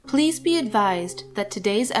Please be advised that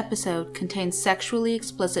today's episode contains sexually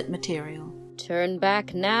explicit material. Turn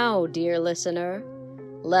back now, dear listener,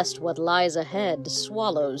 lest what lies ahead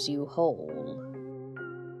swallows you whole.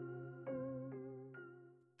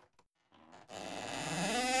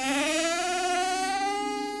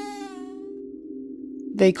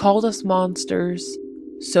 They called us monsters,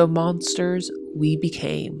 so monsters we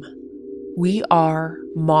became. We are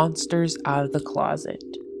monsters out of the closet.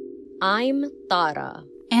 I'm Tara.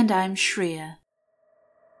 And I'm Shreya.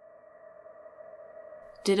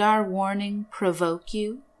 Did our warning provoke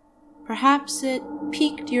you? Perhaps it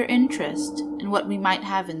piqued your interest in what we might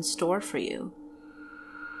have in store for you.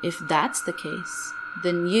 If that's the case,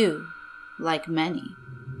 then you, like many,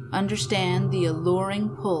 understand the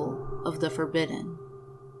alluring pull of the forbidden.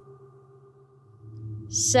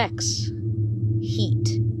 Sex,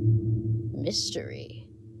 heat, mystery.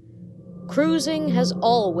 Cruising has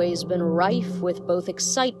always been rife with both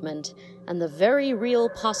excitement and the very real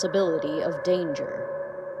possibility of danger.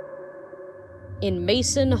 In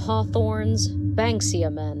Mason Hawthorne's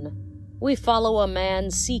Banksia Men, we follow a man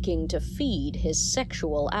seeking to feed his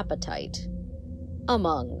sexual appetite,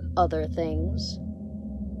 among other things.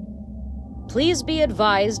 Please be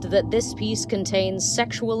advised that this piece contains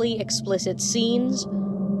sexually explicit scenes,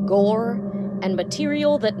 gore, and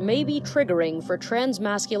material that may be triggering for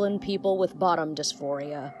transmasculine people with bottom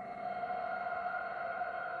dysphoria.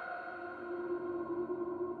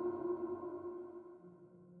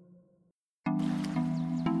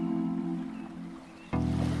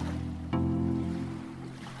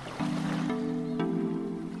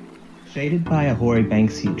 Shaded by a hoary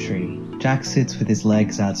banksia tree, Jack sits with his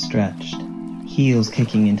legs outstretched, heels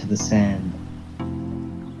kicking into the sand.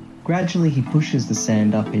 Gradually he pushes the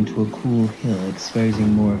sand up into a cool hill,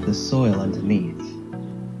 exposing more of the soil underneath.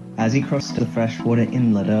 As he crossed the freshwater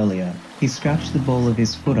inlet earlier, he scratched the ball of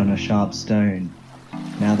his foot on a sharp stone.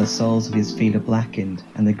 Now the soles of his feet are blackened,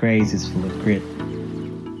 and the graze is full of grit.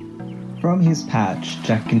 From his patch,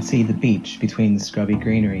 Jack can see the beach between the scrubby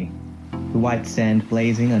greenery, the white sand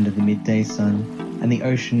blazing under the midday sun, and the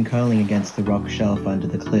ocean curling against the rock shelf under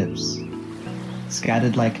the cliffs.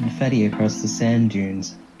 Scattered like confetti across the sand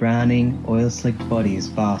dunes, browning, oil-slicked bodies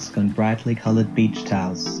bask on brightly coloured beach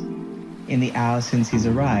towels. In the hour since he's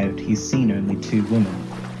arrived, he's seen only 2 women.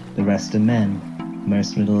 The rest are men,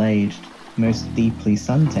 most middle-aged, most deeply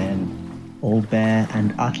suntanned, all bare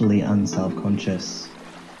and utterly unself-conscious.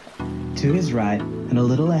 To his right, and a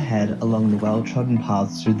little ahead along the well-trodden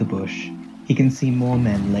paths through the bush, he can see more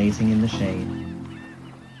men lazing in the shade.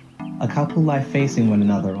 A couple lie facing one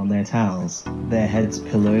another on their towels, their heads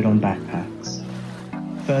pillowed on backpacks.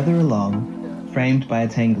 Further along, framed by a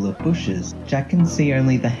tangle of bushes, Jack can see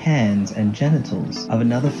only the hands and genitals of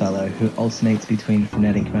another fellow who alternates between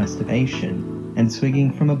frenetic masturbation and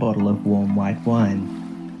swigging from a bottle of warm white wine.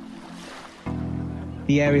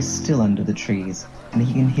 The air is still under the trees, and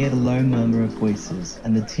he can hear the low murmur of voices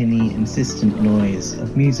and the tinny, insistent noise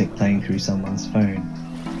of music playing through someone's phone.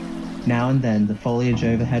 Now and then the foliage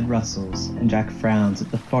overhead rustles, and Jack frowns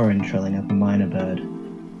at the foreign trilling of a minor bird.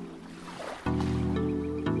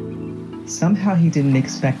 Somehow he didn't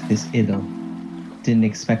expect this idyll, didn't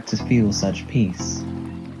expect to feel such peace.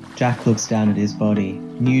 Jack looks down at his body,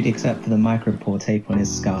 nude except for the micropore tape on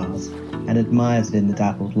his scars, and admires it in the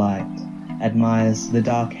dappled light, admires the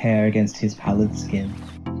dark hair against his pallid skin,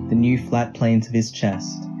 the new flat planes of his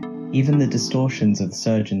chest, even the distortions of the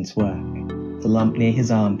surgeon's work, the lump near his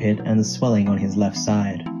armpit and the swelling on his left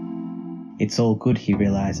side. It's all good, he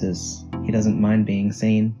realizes. He doesn't mind being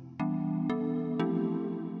seen.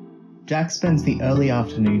 Jack spends the early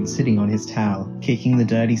afternoon sitting on his towel, kicking the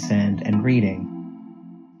dirty sand and reading.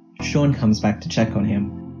 Sean comes back to check on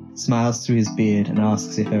him, smiles through his beard and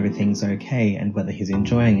asks if everything's okay and whether he's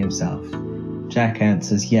enjoying himself. Jack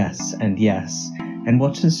answers yes, and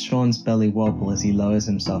watches Sean's belly wobble as he lowers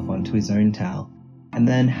himself onto his own towel, and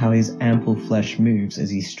then how his ample flesh moves as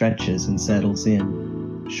he stretches and settles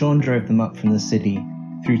in. Sean drove them up from the city,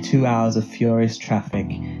 through 2 hours of furious traffic,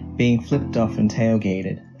 being flipped off and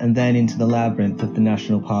tailgated, and then into the labyrinth of the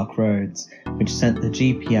national park roads, which sent the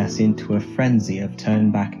GPS into a frenzy of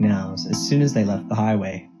turn-back nows as soon as they left the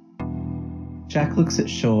highway. Jack looks at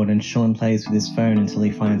Sean, and Sean plays with his phone until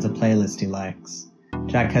he finds a playlist he likes.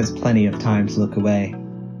 Jack has plenty of time to look away.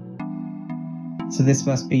 So this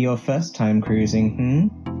must be your first time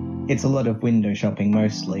cruising, It's a lot of window shopping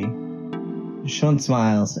mostly. Sean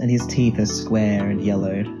smiles, and his teeth are square and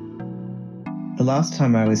yellowed. The last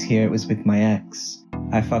time I was here it was with my ex.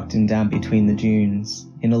 I fucked him down between the dunes,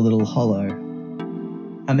 in a little hollow.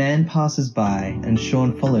 A man passes by, and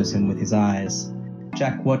Sean follows him with his eyes.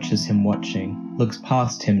 Jack watches him watching, looks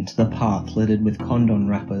past him to the path littered with condom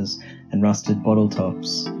wrappers and rusted bottle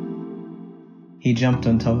tops. He jumped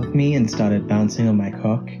on top of me and started bouncing on my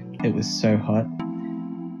cock. It was so hot.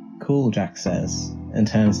 Cool, Jack says, and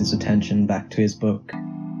turns his attention back to his book.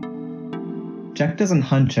 Jack doesn't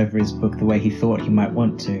hunch over his book the way he thought he might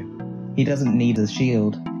want to. He doesn't need a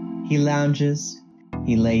shield. He lounges,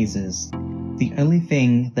 he lazes. The only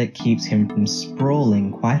thing that keeps him from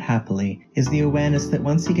sprawling quite happily is the awareness that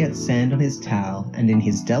once he gets sand on his towel and in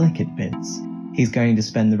his delicate bits, he's going to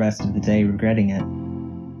spend the rest of the day regretting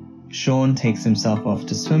it. Sean takes himself off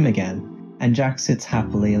to swim again, and Jack sits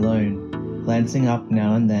happily alone, glancing up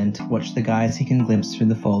now and then to watch the guys he can glimpse through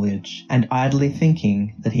the foliage, and idly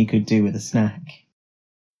thinking that he could do with a snack.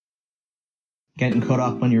 Getting caught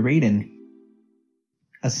up on your reading?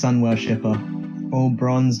 A sun worshipper, all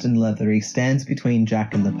bronzed and leathery, stands between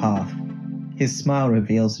Jack and the path. His smile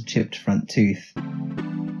reveals a chipped front tooth.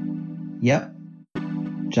 Yep.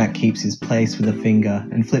 Jack keeps his place with a finger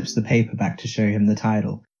and flips the paper back to show him the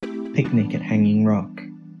title, Picnic at Hanging Rock.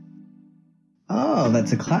 Oh,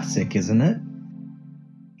 that's a classic, isn't it?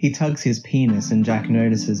 He tugs his penis and Jack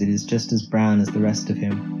notices it is just as brown as the rest of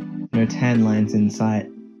him. No tan lines in sight.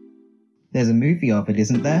 There's a movie of it,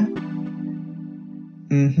 isn't there?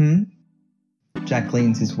 Mm-hmm. Jack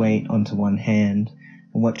leans his weight onto one hand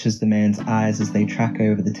and watches the man's eyes as they track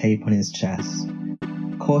over the tape on his chest.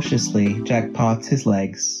 Cautiously, Jack parts his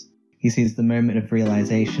legs. He sees the moment of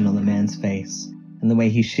realization on the man's face, and the way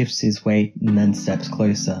he shifts his weight and then steps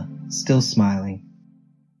closer, still smiling.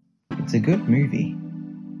 It's a good movie.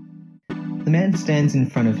 The man stands in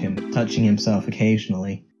front of him, touching himself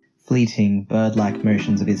occasionally, fleeting, bird-like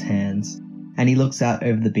motions of his hands, and he looks out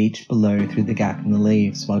over the beach below through the gap in the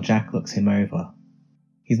leaves while Jack looks him over.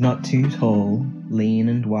 He's not too tall, lean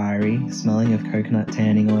and wiry, smelling of coconut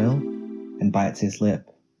tanning oil, and bites his lip.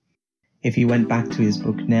 If he went back to his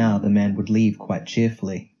book now, the man would leave quite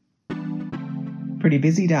cheerfully. Pretty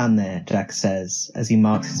busy down there, Jack says, as he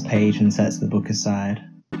marks his page and sets the book aside.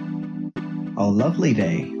 Oh, lovely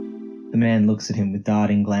day. The man looks at him with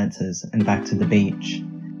darting glances and back to the beach.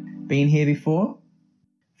 Been here before?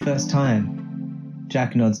 First time.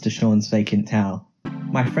 Jack nods to Sean's vacant towel.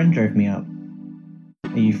 My friend drove me up.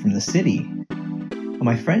 Are you from the city? Well,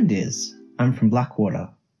 my friend is. I'm from Blackwater.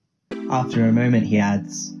 After a moment he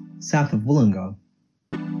adds, south of Wollongong.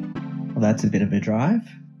 Well, that's a bit of a drive.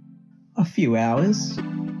 A few hours.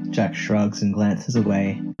 Jack shrugs and glances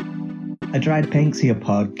away. A dried Banksia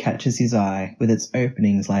pod catches his eye with its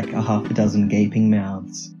openings like a half a dozen gaping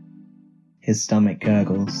mouths. His stomach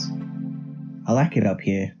gurgles. I like it up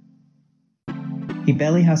here. He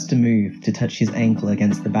barely has to move to touch his ankle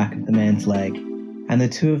against the back of the man's leg, and the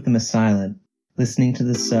two of them are silent, listening to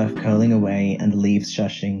the surf curling away and the leaves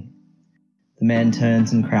shushing. The man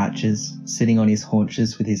turns and crouches, sitting on his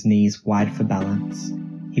haunches with his knees wide for balance.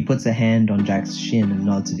 He puts a hand on Jack's shin and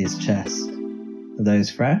nods at his chest. Are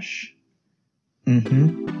those fresh?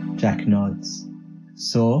 Mm-hmm. Jack nods.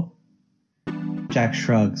 Sore? Jack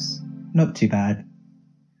shrugs. Not too bad.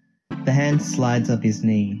 The hand slides up his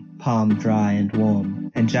knee, palm dry and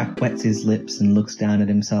warm, and Jack wets his lips and looks down at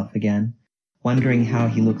himself again, wondering how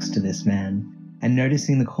he looks to this man, and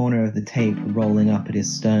noticing the corner of the tape rolling up at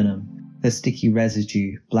his sternum, the sticky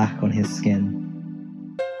residue black on his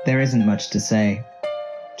skin. There isn't much to say.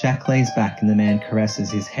 Jack lays back and the man caresses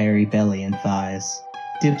his hairy belly and thighs,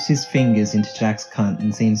 dips his fingers into Jack's cunt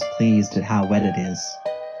and seems pleased at how wet it is.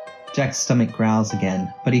 Jack's stomach growls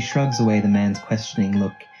again, but he shrugs away the man's questioning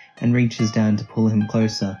look and reaches down to pull him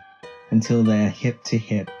closer, until they are hip to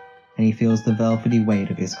hip, and he feels the velvety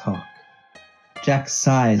weight of his cock. Jack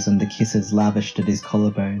sighs under kisses lavished at his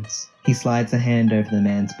collarbones. He slides a hand over the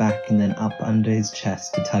man's back and then up under his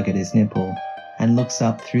chest to tug at his nipple, and looks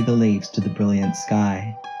up through the leaves to the brilliant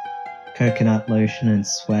sky. Coconut lotion and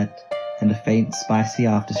sweat, and a faint spicy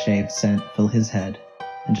aftershave scent fill his head,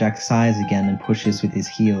 and Jack sighs again and pushes with his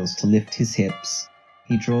heels to lift his hips.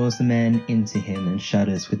 He draws the man into him and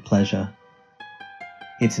shudders with pleasure.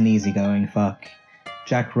 It's an easygoing fuck.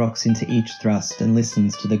 Jack rocks into each thrust and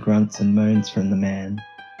listens to the grunts and moans from the man,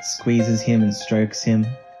 squeezes him and strokes him.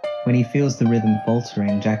 When he feels the rhythm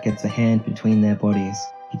faltering, Jack gets a hand between their bodies.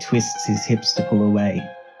 He twists his hips to pull away.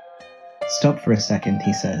 Stop for a second,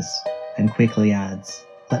 he says, and quickly adds,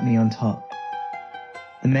 let me on top.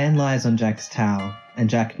 The man lies on Jack's towel, and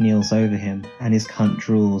Jack kneels over him, and his cunt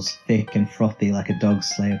drools thick and frothy like a dog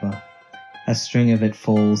slaver. A string of it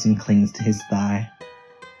falls and clings to his thigh.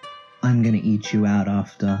 I'm gonna eat you out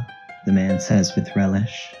after, the man says with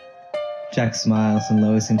relish. Jack smiles and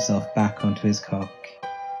lowers himself back onto his cock.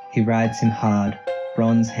 He rides him hard,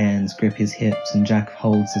 bronze hands grip his hips and Jack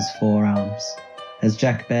holds his forearms. As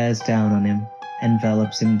Jack bears down on him,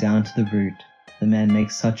 envelops him down to the root, the man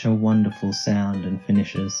makes such a wonderful sound and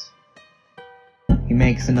finishes. He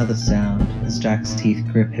makes another sound as Jack's teeth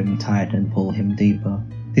grip him tight and pull him deeper,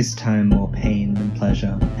 this time more pain than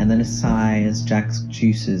pleasure, and then a sigh as Jack's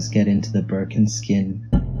juices get into the broken skin,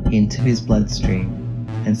 into his bloodstream,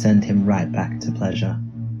 and send him right back to pleasure.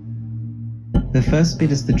 The first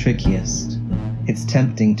bit is the trickiest. It's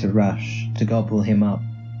tempting to rush, to gobble him up,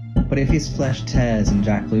 but if his flesh tears and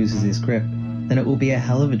Jack loses his grip, then it will be a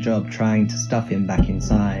hell of a job trying to stuff him back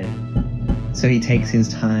inside. So he takes his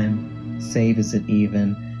time, savors it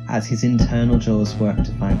even, as his internal jaws work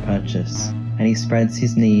to find purchase, and he spreads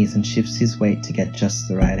his knees and shifts his weight to get just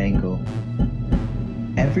the right angle.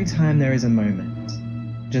 Every time there is a moment,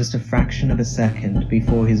 just a fraction of a second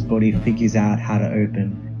before his body figures out how to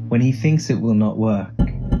open, when he thinks it will not work.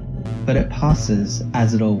 But it passes,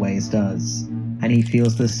 as it always does, and he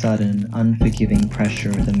feels the sudden, unforgiving pressure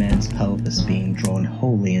of the man's pelvis being drawn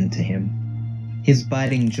wholly into him. His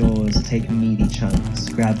biting jaws take meaty chunks,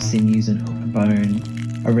 grab sinews and hook bone,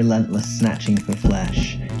 a relentless snatching for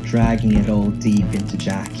flesh, dragging it all deep into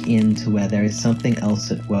Jack, into where there is something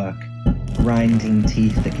else at work, grinding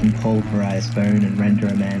teeth that can pulverize bone and render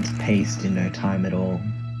a man to paste in no time at all.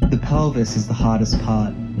 The pelvis is the hardest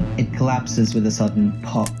part. It collapses with a sudden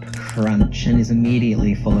pop, crunch, and is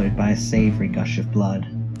immediately followed by a savory gush of blood.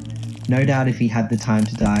 No doubt if he had the time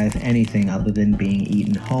to die of anything other than being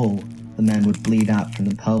eaten whole, the man would bleed out from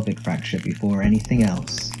the pelvic fracture before anything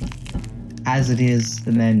else. As it is,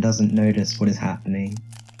 the man doesn't notice what is happening,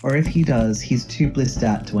 or if he does, he's too blissed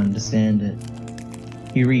out to understand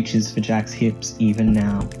it. He reaches for Jack's hips even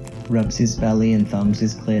now, rubs his belly and thumbs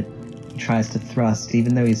his clit. He tries to thrust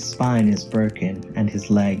even though his spine is broken and his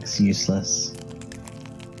legs useless.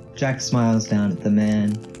 Jack smiles down at the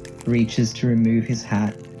man, reaches to remove his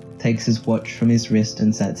hat, takes his watch from his wrist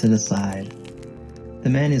and sets it aside. The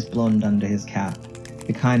man is blonde under his cap,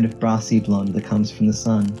 the kind of brassy blonde that comes from the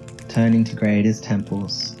sun, turning to grey at his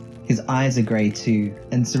temples. His eyes are grey too,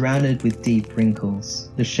 and surrounded with deep wrinkles.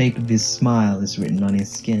 The shape of his smile is written on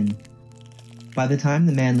his skin. By the time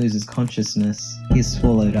the man loses consciousness, he is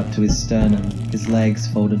swallowed up to his sternum, his legs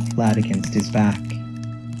folded flat against his back.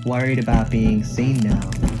 Worried about being seen now,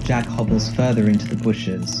 Jack hobbles further into the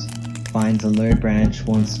bushes, finds a low branch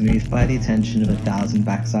worn smooth by the attention of 1,000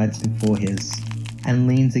 backsides before his, and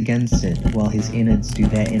leans against it while his innards do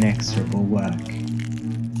their inexorable work.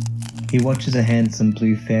 He watches a handsome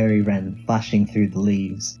blue fairy wren flashing through the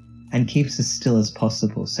leaves, and keeps as still as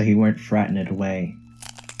possible so he won't frighten it away.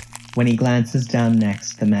 When he glances down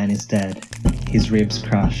next, the man is dead, his ribs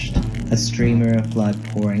crushed, a streamer of blood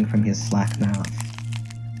pouring from his slack mouth.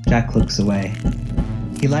 Jack looks away.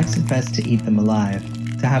 He likes it best to eat them alive,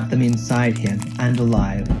 to have them inside him and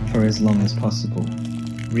alive for as long as possible,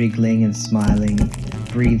 wriggling and smiling,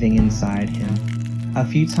 breathing inside him. A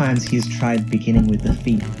few times he has tried beginning with the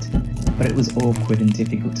feet, but it was awkward and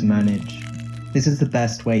difficult to manage. This is the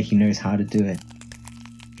best way he knows how to do it.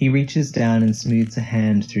 He reaches down and smooths a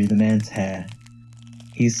hand through the man's hair.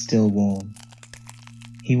 He's still warm.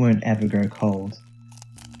 He won't ever grow cold.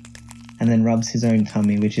 And then rubs his own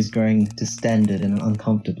tummy, which is growing distended and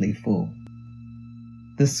uncomfortably full.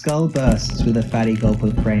 The skull bursts with a fatty gulp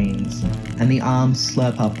of brains, and the arms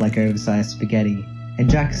slurp up like oversized spaghetti, and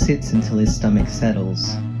Jack sits until his stomach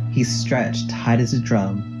settles. He's stretched tight as a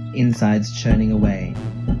drum, insides churning away.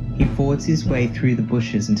 He forwards his way through the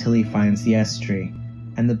bushes until he finds the estuary,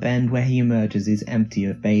 and the bend where he emerges is empty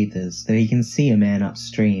of bathers, though he can see a man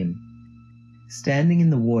upstream. Standing in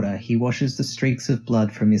the water, he washes the streaks of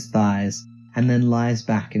blood from his thighs, and then lies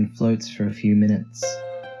back and floats for a few minutes.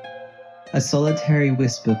 A solitary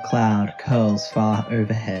wisp of cloud curls far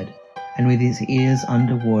overhead, and with his ears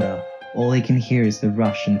underwater, all he can hear is the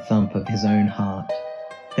rush and thump of his own heart.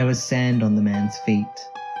 There was sand on the man's feet,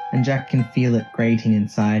 and Jack can feel it grating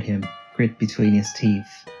inside him, grit between his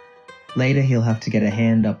teeth. Later he'll have to get a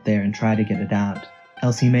hand up there and try to get it out,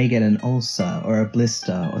 else he may get an ulcer or a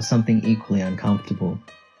blister or something equally uncomfortable.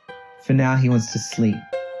 For now he wants to sleep,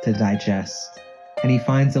 to digest, and he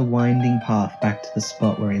finds a winding path back to the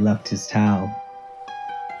spot where he left his towel.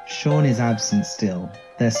 Sean is absent still,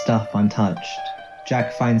 their stuff untouched.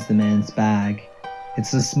 Jack finds the man's bag.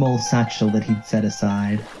 It's a small satchel that he'd set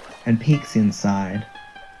aside, and peeks inside.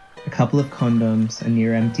 A couple of condoms, a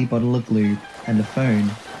near-empty bottle of lube, and a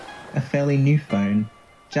phone. A fairly new phone.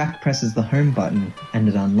 Jack presses the home button, and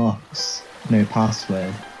it unlocks. No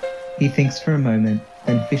password. He thinks for a moment,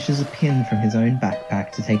 then fishes a pin from his own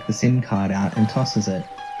backpack to take the SIM card out and tosses it.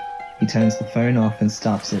 He turns the phone off and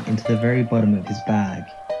stuffs it into the very bottom of his bag.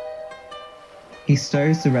 He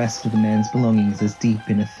stows the rest of the man's belongings as deep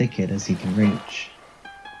in a thicket as he can reach.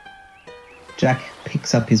 Jack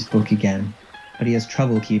picks up his book again, but he has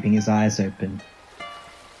trouble keeping his eyes open.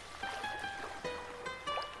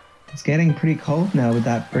 It's getting pretty cold now with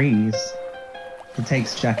that breeze. It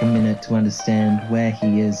takes Jack a minute to understand where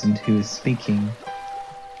he is and who is speaking.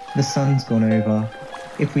 The sun's gone over.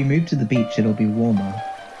 If we move to the beach, it'll be warmer.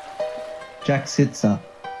 Jack sits up.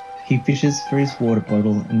 He fishes for his water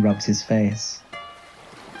bottle and rubs his face.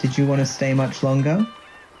 Did you want to stay much longer?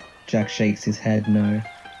 Jack shakes his head no.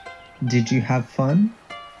 Did you have fun?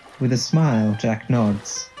 With a smile, Jack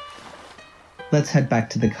nods. Let's head back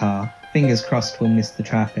to the car. Fingers crossed we'll miss the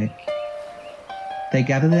traffic. They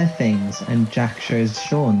gather their things and Jack shows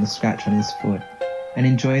Sean the scratch on his foot and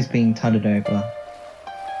enjoys being tutted over.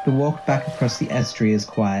 The walk back across the estuary is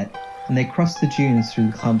quiet, and they cross the dunes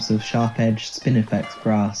through clumps of sharp-edged spinifex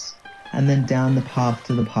grass, and then down the path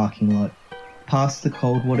to the parking lot, past the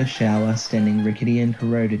cold water shower standing rickety and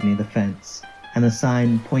corroded near the fence, and the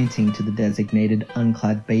sign pointing to the designated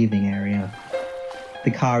unclad bathing area.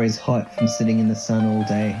 The car is hot from sitting in the sun all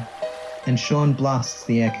day, and Sean blasts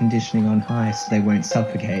the air conditioning on high so they won't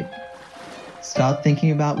suffocate. Start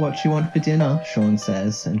thinking about what you want for dinner, Sean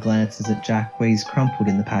says, and glances at Jack where he's crumpled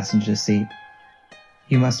in the passenger seat.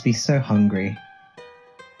 You must be so hungry.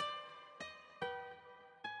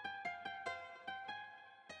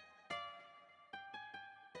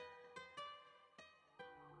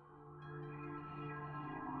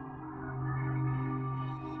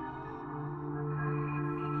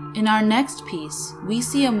 In our next piece, we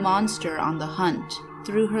see a monster on the hunt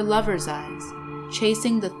through her lover's eyes,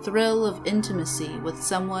 chasing the thrill of intimacy with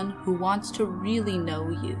someone who wants to really know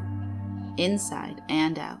you, inside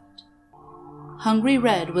and out. Hungry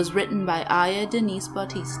Red was written by Aya Denise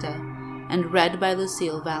Bautista and read by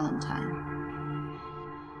Lucille Valentine.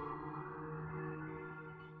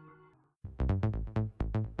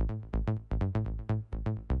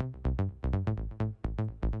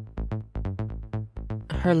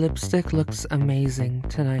 Her lipstick looks amazing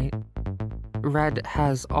tonight. Red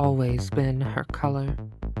has always been her color.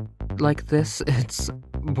 Like this, it's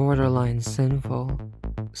borderline sinful.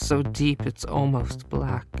 So deep it's almost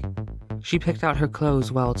black. She picked out her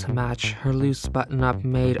clothes well to match, her loose button-up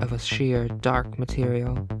made of a sheer, dark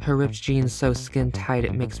material. Her ripped jeans so skin-tight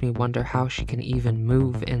it makes me wonder how she can even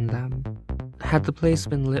move in them. Had the place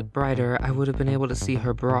been lit brighter, I would have been able to see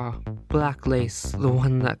her bra. Black lace, the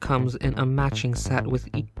one that comes in a matching set with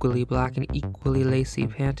equally black and equally lacy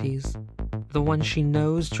panties. The one she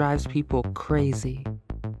knows drives people crazy.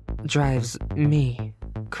 Drives me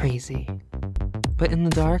crazy. But in the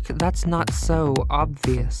dark, that's not so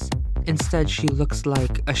obvious. Instead, she looks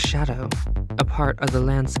like a shadow, a part of the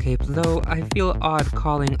landscape, though I feel odd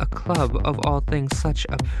calling a club of all things such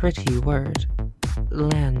a pretty word.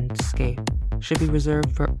 Landscape should be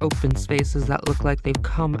reserved for open spaces that look like they've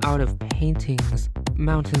come out of paintings,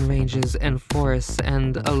 mountain ranges and forests,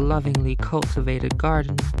 and a lovingly cultivated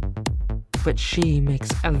garden. But she makes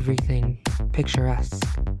everything picturesque,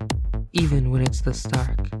 even when it's this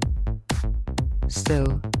dark.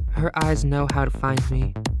 Still, her eyes know how to find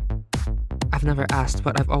me. I've never asked,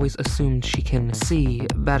 but I've always assumed she can see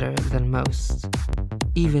better than most,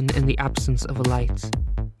 even in the absence of light.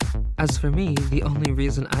 As for me, the only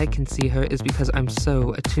reason I can see her is because I'm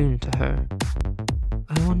so attuned to her.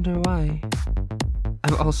 I wonder why.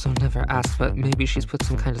 I've also never asked, but maybe she's put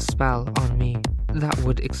some kind of spell on me. That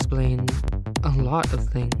would explain a lot of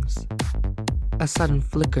things. A sudden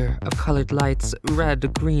flicker of colored lights,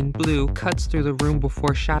 red, green, blue, cuts through the room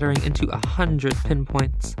before shattering into 100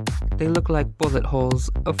 pinpoints. They look like bullet holes,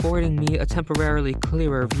 affording me a temporarily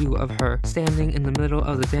clearer view of her, standing in the middle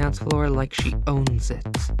of the dance floor like she owns it.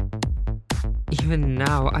 Even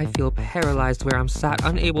now, I feel paralyzed where I'm sat,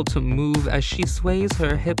 unable to move as she sways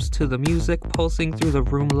her hips to the music pulsing through the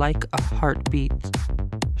room like a heartbeat.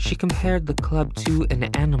 She compared the club to an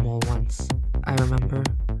animal once, I remember.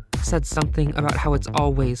 Said something about how it's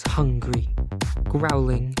always hungry,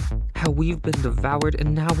 growling, how we've been devoured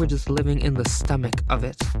and now we're just living in the stomach of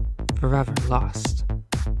it, forever lost.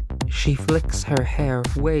 She flicks her hair,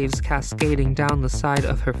 waves cascading down the side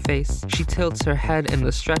of her face. She tilts her head and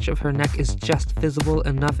the stretch of her neck is just visible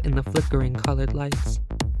enough in the flickering colored lights.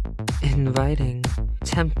 Inviting,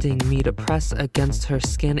 tempting me to press against her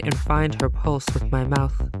skin and find her pulse with my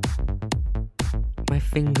mouth. My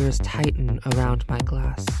fingers tighten around my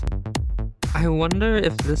glass. I wonder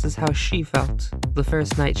if this is how she felt the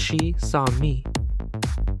first night she saw me.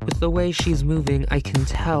 With the way she's moving, I can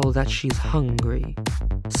tell that she's hungry.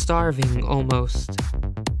 Starving almost.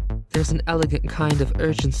 There's an elegant kind of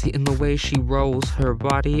urgency in the way she rolls her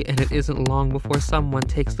body, and it isn't long before someone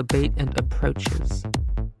takes the bait and approaches.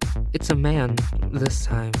 It's a man, this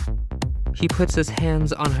time. He puts his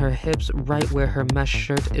hands on her hips right where her mesh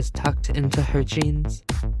shirt is tucked into her jeans.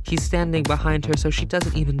 He's standing behind her so she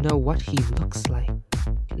doesn't even know what he looks like.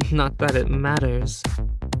 Not that it matters.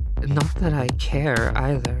 Not that I care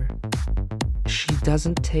either. She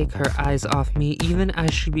doesn't take her eyes off me even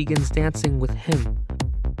as she begins dancing with him.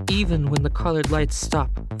 Even when the colored lights stop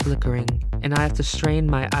flickering and I have to strain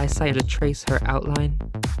my eyesight to trace her outline,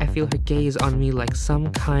 I feel her gaze on me like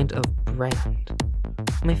some kind of brand.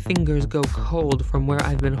 My fingers go cold from where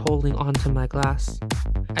I've been holding onto my glass.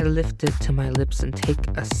 I lift it to my lips and take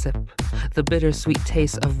a sip, the bittersweet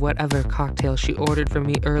taste of whatever cocktail she ordered for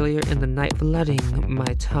me earlier in the night flooding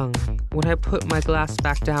my tongue. When I put my glass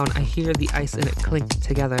back down, I hear the ice in it clink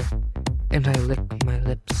together, and I lick my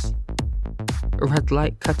lips. A red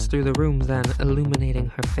light cuts through the room then, illuminating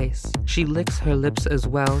her face. She licks her lips as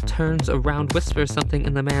well, turns around, whispers something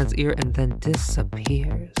in the man's ear, and then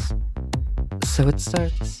disappears. So it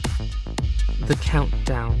starts. The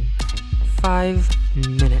countdown. 5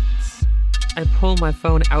 minutes. I pull my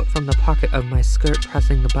phone out from the pocket of my skirt,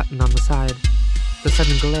 pressing the button on the side. The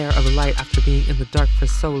sudden glare of the light after being in the dark for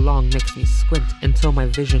so long makes me squint until my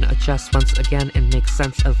vision adjusts once again and makes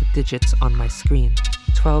sense of the digits on my screen.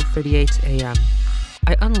 12:38 a.m.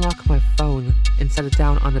 I unlock my phone and set it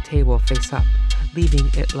down on the table face up, leaving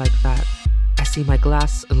it like that. I see my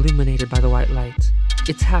glass illuminated by the white light.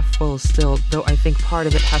 It's half full still, though I think part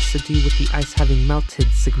of it has to do with the ice having melted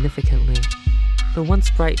significantly. The once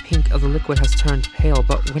bright pink of the liquid has turned pale,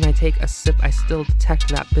 but when I take a sip, I still detect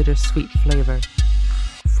that bittersweet flavor.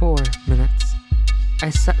 4 minutes. I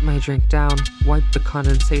set my drink down, wipe the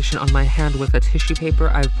condensation on my hand with a tissue paper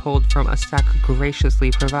I've pulled from a stack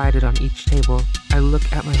graciously provided on each table. I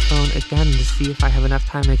look at my phone again to see if I have enough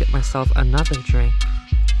time to get myself another drink.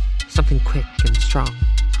 Something quick and strong.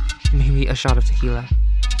 Maybe a shot of tequila.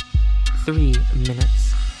 3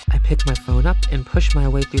 minutes. I pick my phone up and push my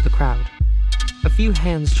way through the crowd. A few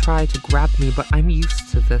hands try to grab me, but I'm used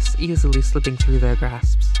to this, easily slipping through their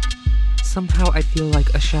grasps. Somehow I feel like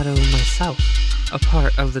a shadow myself, a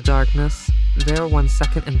part of the darkness, there 1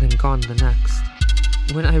 second and then gone the next.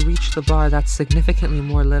 When I reach the bar that's significantly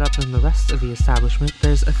more lit up than the rest of the establishment,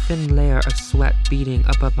 there's a thin layer of sweat beading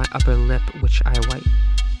above my upper lip, which I wipe.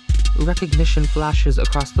 Recognition flashes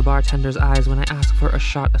across the bartender's eyes when I ask for a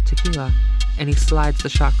shot of tequila, and he slides the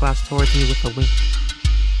shot glass towards me with a wink.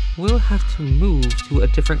 We'll have to move to a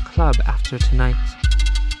different club after tonight.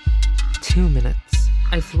 2 minutes.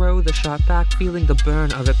 I throw the shot back, feeling the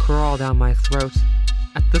burn of it crawl down my throat.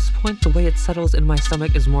 At this point, the way it settles in my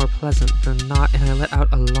stomach is more pleasant than not, and I let out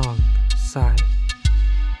a long sigh.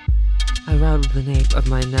 I rub the nape of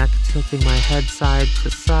my neck, tilting my head side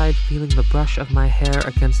to side, feeling the brush of my hair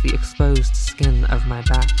against the exposed skin of my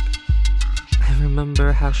back. I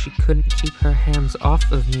remember how she couldn't keep her hands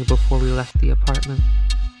off of me before we left the apartment.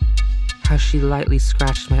 How she lightly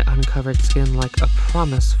scratched my uncovered skin like a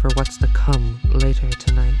promise for what's to come later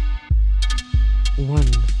tonight. 1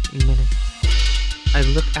 minute. I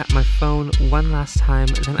look at my phone one last time,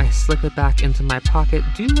 then I slip it back into my pocket,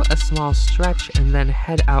 do a small stretch, and then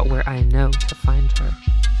head out where I know to find her.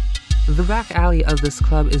 The back alley of this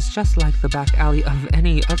club is just like the back alley of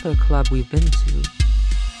any other club we've been to.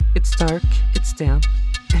 It's dark, it's damp,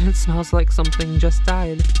 and it smells like something just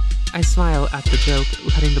died. I smile at the joke,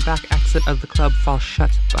 letting the back exit of the club fall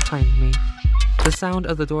shut behind me. The sound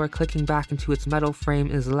of the door clicking back into its metal frame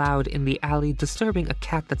is loud in the alley, disturbing a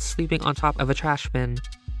cat that's sleeping on top of a trash bin.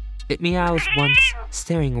 It meows once,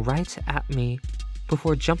 staring right at me,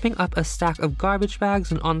 before jumping up a stack of garbage bags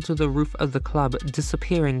and onto the roof of the club,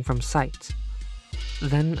 disappearing from sight.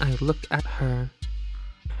 Then I look at her.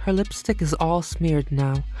 Her lipstick is all smeared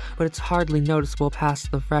now, but it's hardly noticeable past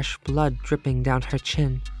the fresh blood dripping down her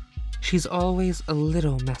chin. She's always a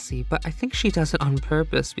little messy, but I think she does it on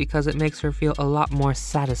purpose because it makes her feel a lot more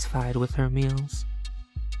satisfied with her meals.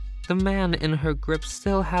 The man in her grip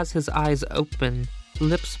still has his eyes open,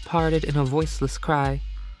 lips parted in a voiceless cry.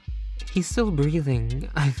 He's still breathing,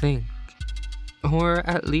 I think. Or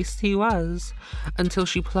at least he was, until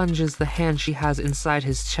she plunges the hand she has inside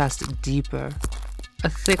his chest deeper. A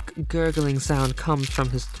thick, gurgling sound comes from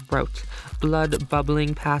his throat, blood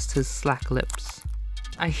bubbling past his slack lips.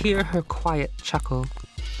 I hear her quiet chuckle.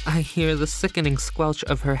 I hear the sickening squelch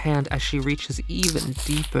of her hand as she reaches even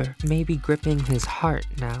deeper, maybe gripping his heart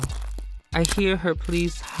now. I hear her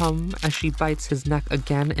pleased hum as she bites his neck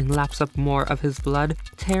again and laps up more of his blood,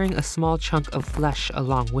 tearing a small chunk of flesh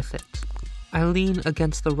along with it. I lean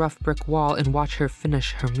against the rough brick wall and watch her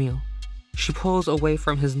finish her meal. She pulls away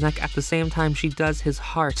from his neck at the same time she does his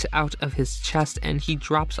heart out of his chest, and he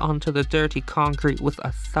drops onto the dirty concrete with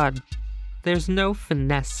a thud. There's no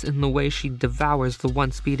finesse in the way she devours the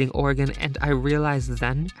once beating organ, and I realize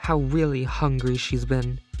then how really hungry she's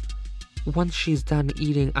been. Once she's done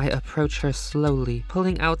eating, I approach her slowly,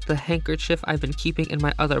 pulling out the handkerchief I've been keeping in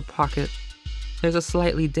my other pocket. There's a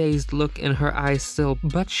slightly dazed look in her eyes still,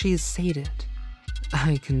 but she's sated.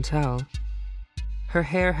 I can tell. Her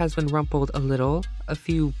hair has been rumpled a little, a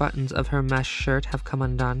few buttons of her mesh shirt have come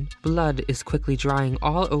undone. Blood is quickly drying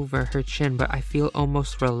all over her chin, but I feel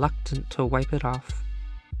almost reluctant to wipe it off.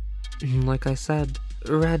 Like I said,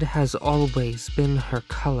 red has always been her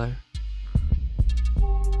color.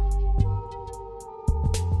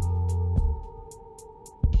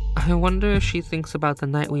 I wonder if she thinks about the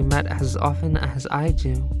night we met as often as I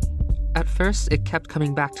do. At first, it kept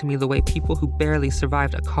coming back to me the way people who barely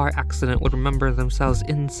survived a car accident would remember themselves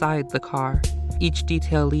inside the car, each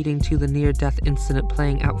detail leading to the near-death incident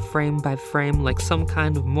playing out frame by frame like some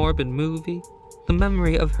kind of morbid movie. The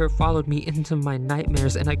memory of her followed me into my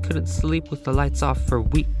nightmares, and I couldn't sleep with the lights off for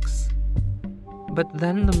weeks. But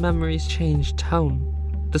then the memories changed tone.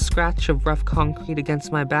 The scratch of rough concrete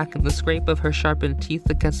against my back and the scrape of her sharpened teeth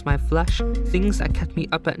against my flesh, things that kept me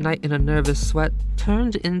up at night in a nervous sweat,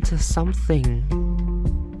 turned into something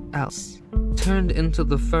else. Turned into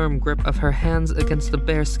the firm grip of her hands against the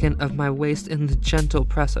bare skin of my waist and the gentle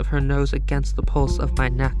press of her nose against the pulse of my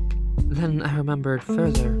neck. Then I remembered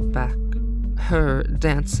further back. Her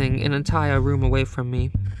dancing an entire room away from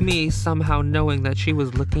me. Me somehow knowing that she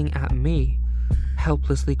was looking at me,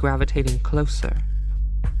 helplessly gravitating closer.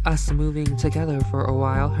 Us moving together for a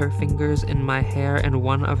while, her fingers in my hair and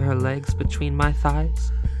one of her legs between my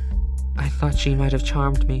thighs. I thought she might have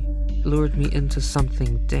charmed me, lured me into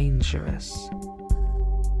something dangerous.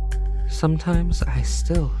 Sometimes I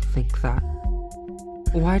still think that.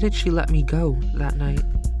 Why did she let me go that night?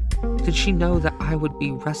 Did she know that I would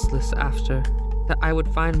be restless after? That I would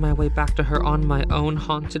find my way back to her on my own,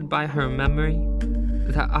 haunted by her memory?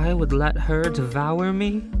 That I would let her devour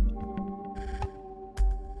me?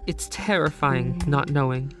 It's terrifying not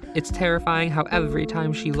knowing. It's terrifying how every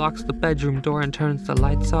time she locks the bedroom door and turns the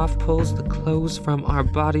lights off, pulls the clothes from our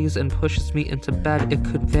bodies and pushes me into bed, it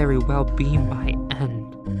could very well be my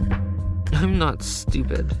end. I'm not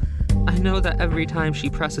stupid. I know that every time she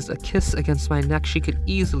presses a kiss against my neck, she could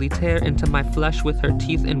easily tear into my flesh with her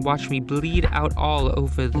teeth and watch me bleed out all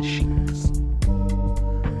over the sheets.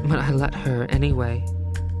 But I let her anyway.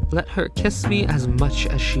 Let her kiss me as much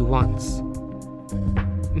as she wants.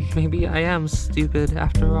 Maybe I am stupid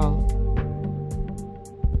after all.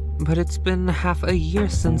 But it's been half a year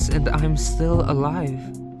since, and I'm still alive.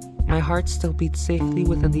 My heart still beats safely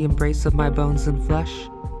within the embrace of my bones and flesh.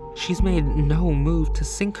 She's made no move to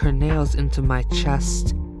sink her nails into my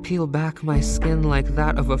chest, peel back my skin like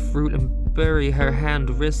that of a fruit, and bury her hand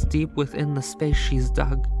wrist deep within the space she's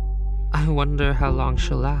dug. I wonder how long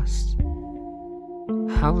she'll last.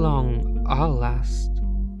 How long I'll last.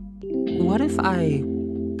 What if I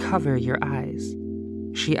cover your eyes?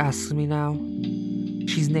 She asks me now.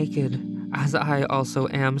 She's naked, as I also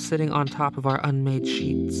am, sitting on top of our unmade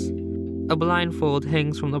sheets. A blindfold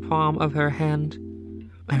hangs from the palm of her hand.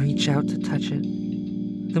 I reach out to touch it.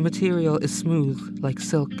 The material is smooth, like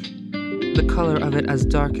silk, the color of it as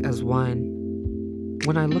dark as wine.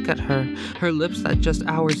 When I look at her, her lips that just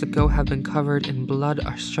hours ago have been covered in blood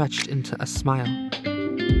are stretched into a smile.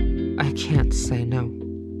 I can't say no.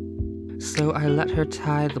 So I let her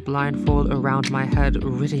tie the blindfold around my head,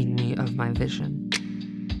 ridding me of my vision.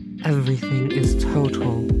 Everything is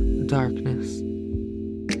total darkness.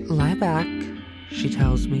 Lie back, she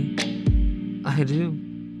tells me. I do.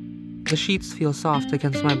 The sheets feel soft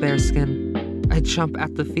against my bare skin. I jump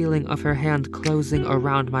at the feeling of her hand closing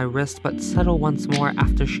around my wrist, but settle once more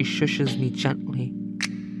after she shushes me gently.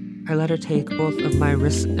 I let her take both of my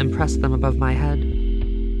wrists and press them above my head.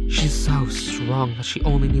 She's so strong that she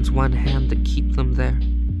only needs one hand to keep them there.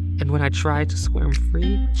 And when I try to squirm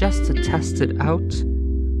free, just to test it out,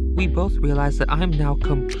 we both realize that I'm now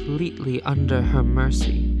completely under her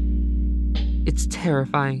mercy. It's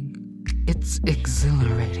terrifying. It's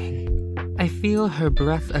exhilarating. I feel her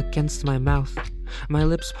breath against my mouth. My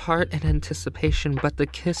lips part in anticipation, but the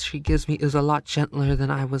kiss she gives me is a lot gentler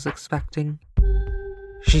than I was expecting.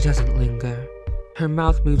 She doesn't linger. Her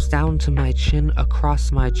mouth moves down to my chin,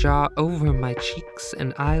 across my jaw, over my cheeks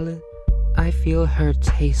and eyelid. I feel her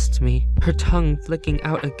taste me, her tongue flicking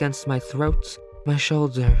out against my throat, my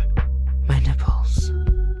shoulder, my nipples.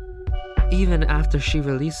 Even after she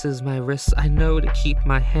releases my wrists, I know to keep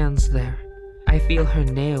my hands there. I feel her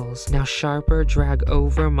nails, now sharper, drag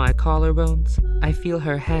over my collarbones. I feel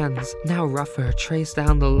her hands, now rougher, trace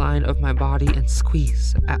down the line of my body and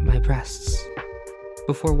squeeze at my breasts.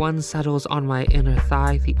 Before one settles on my inner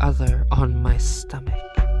thigh, the other on my stomach.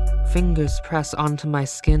 Fingers press onto my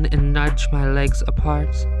skin and nudge my legs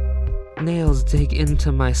apart. Nails dig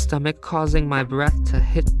into my stomach, causing my breath to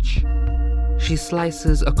hitch. She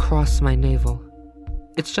slices across my navel.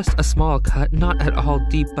 It's just a small cut, not at all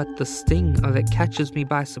deep, but the sting of it catches me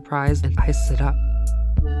by surprise and I sit up.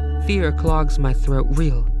 Fear clogs my throat,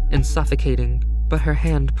 real and suffocating, but her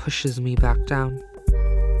hand pushes me back down.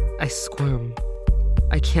 I squirm.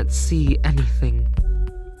 I can't see anything.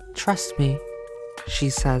 Trust me, she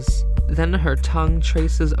says. Then her tongue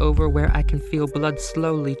traces over where I can feel blood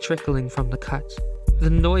slowly trickling from the cut. The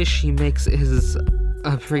noise she makes is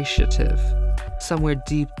appreciative. Somewhere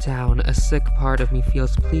deep down, a sick part of me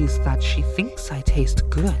feels pleased that she thinks I taste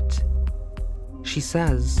good. She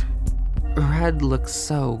says, "Red looks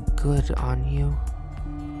so good on you."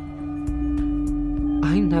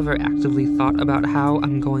 I never actively thought about how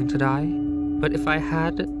I'm going to die, but if I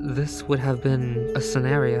had, this would have been a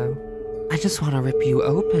scenario. "I just want to rip you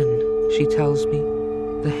open," she tells me,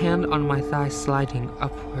 the hand on my thigh sliding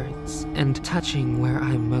upwards and touching where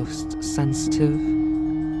I'm most sensitive.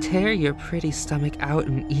 "Tear your pretty stomach out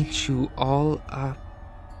and eat you all up."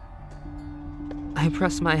 I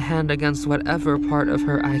press my hand against whatever part of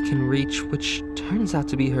her I can reach, which turns out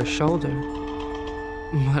to be her shoulder.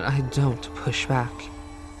 But I don't push back.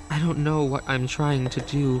 I don't know what I'm trying to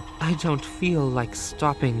do. I don't feel like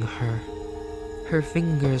stopping her. Her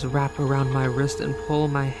fingers wrap around my wrist and pull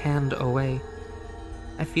my hand away.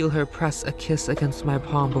 I feel her press a kiss against my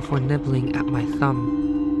palm before nibbling at my thumb.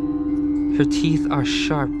 Her teeth are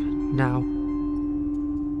sharp now.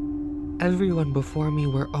 Everyone before me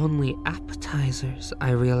were only appetizers,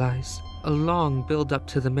 I realize. A long build-up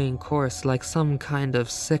to the main course, like some kind of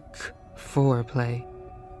sick foreplay.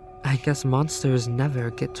 I guess monsters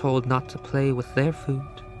never get told not to play with their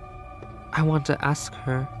food. I want to ask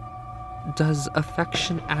her, does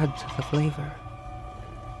affection add to the flavor?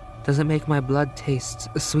 Does it make my blood taste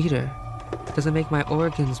sweeter? Does it make my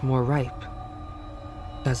organs more ripe?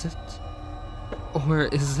 Does it? Or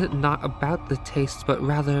is it not about the taste, but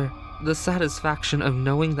rather the satisfaction of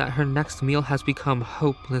knowing that her next meal has become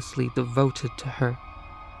hopelessly devoted to her?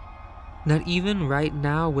 That even right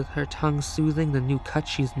now, with her tongue soothing the new cut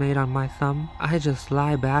she's made on my thumb, I just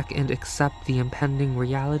lie back and accept the impending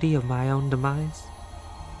reality of my own demise?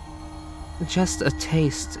 "Just a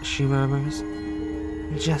taste," she murmurs.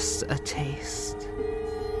 "Just a taste."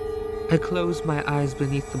 I close my eyes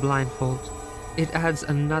beneath the blindfold. It adds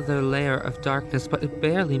another layer of darkness, but it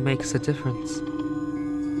barely makes a difference.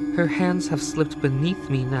 Her hands have slipped beneath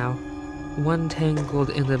me now, one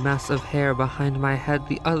tangled in the mess of hair behind my head,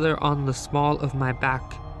 the other on the small of my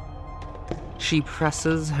back. She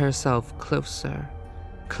presses herself closer,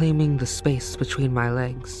 claiming the space between my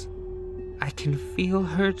legs. I can feel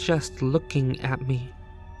her just looking at me.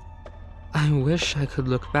 I wish I could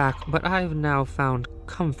look back, but I've now found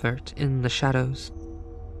comfort in the shadows.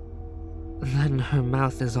 Then her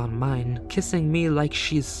mouth is on mine, kissing me like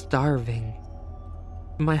she's starving.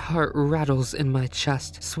 My heart rattles in my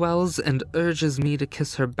chest, swells and urges me to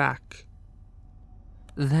kiss her back.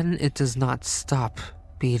 Then it does not stop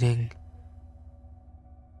beating.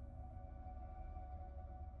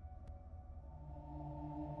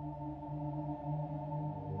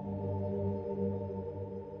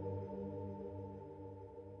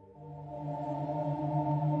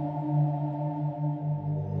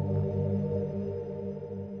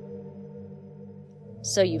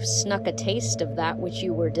 So you've snuck a taste of that which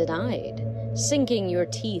you were denied, sinking your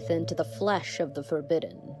teeth into the flesh of the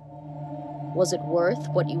forbidden. Was it worth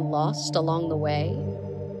what you lost along the way?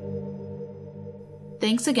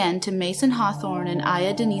 Thanks again to Mason Hawthorne and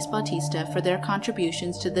Aya Denise Bautista for their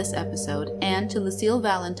contributions to this episode, and to Lucille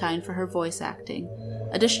Valentine for her voice acting.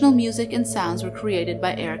 Additional music and sounds were created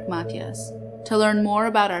by Eric Matias. To learn more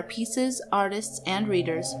about our pieces, artists, and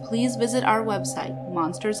readers, please visit our website,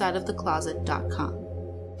 monstersoutofthecloset.com.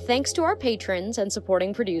 Thanks to our patrons and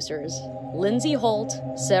supporting producers, Lindsay Holt,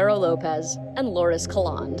 Sarah Lopez, and Loris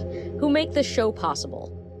Caland, who make this show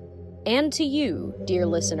possible. And to you, dear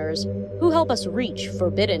listeners, who help us reach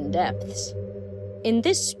forbidden depths. In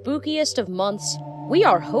this spookiest of months, we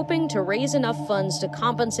are hoping to raise enough funds to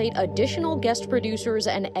compensate additional guest producers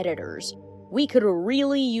and editors. We could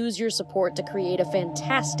really use your support to create a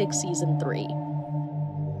fantastic Season 3.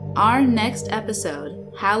 Our next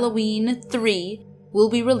episode, Halloween 3, will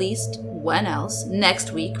be released, when else,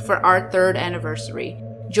 next week for our 3rd anniversary.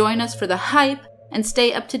 Join us for the hype, and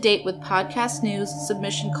stay up to date with podcast news,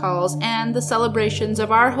 submission calls, and the celebrations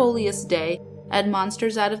of our holiest day at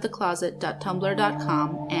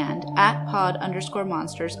monstersoutofthecloset.tumblr.com and at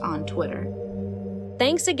pod_monsters on Twitter.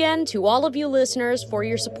 Thanks again to all of you listeners for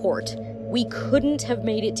your support. We couldn't have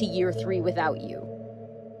made it to year 3 without you.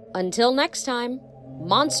 Until next time,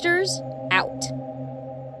 Monsters out.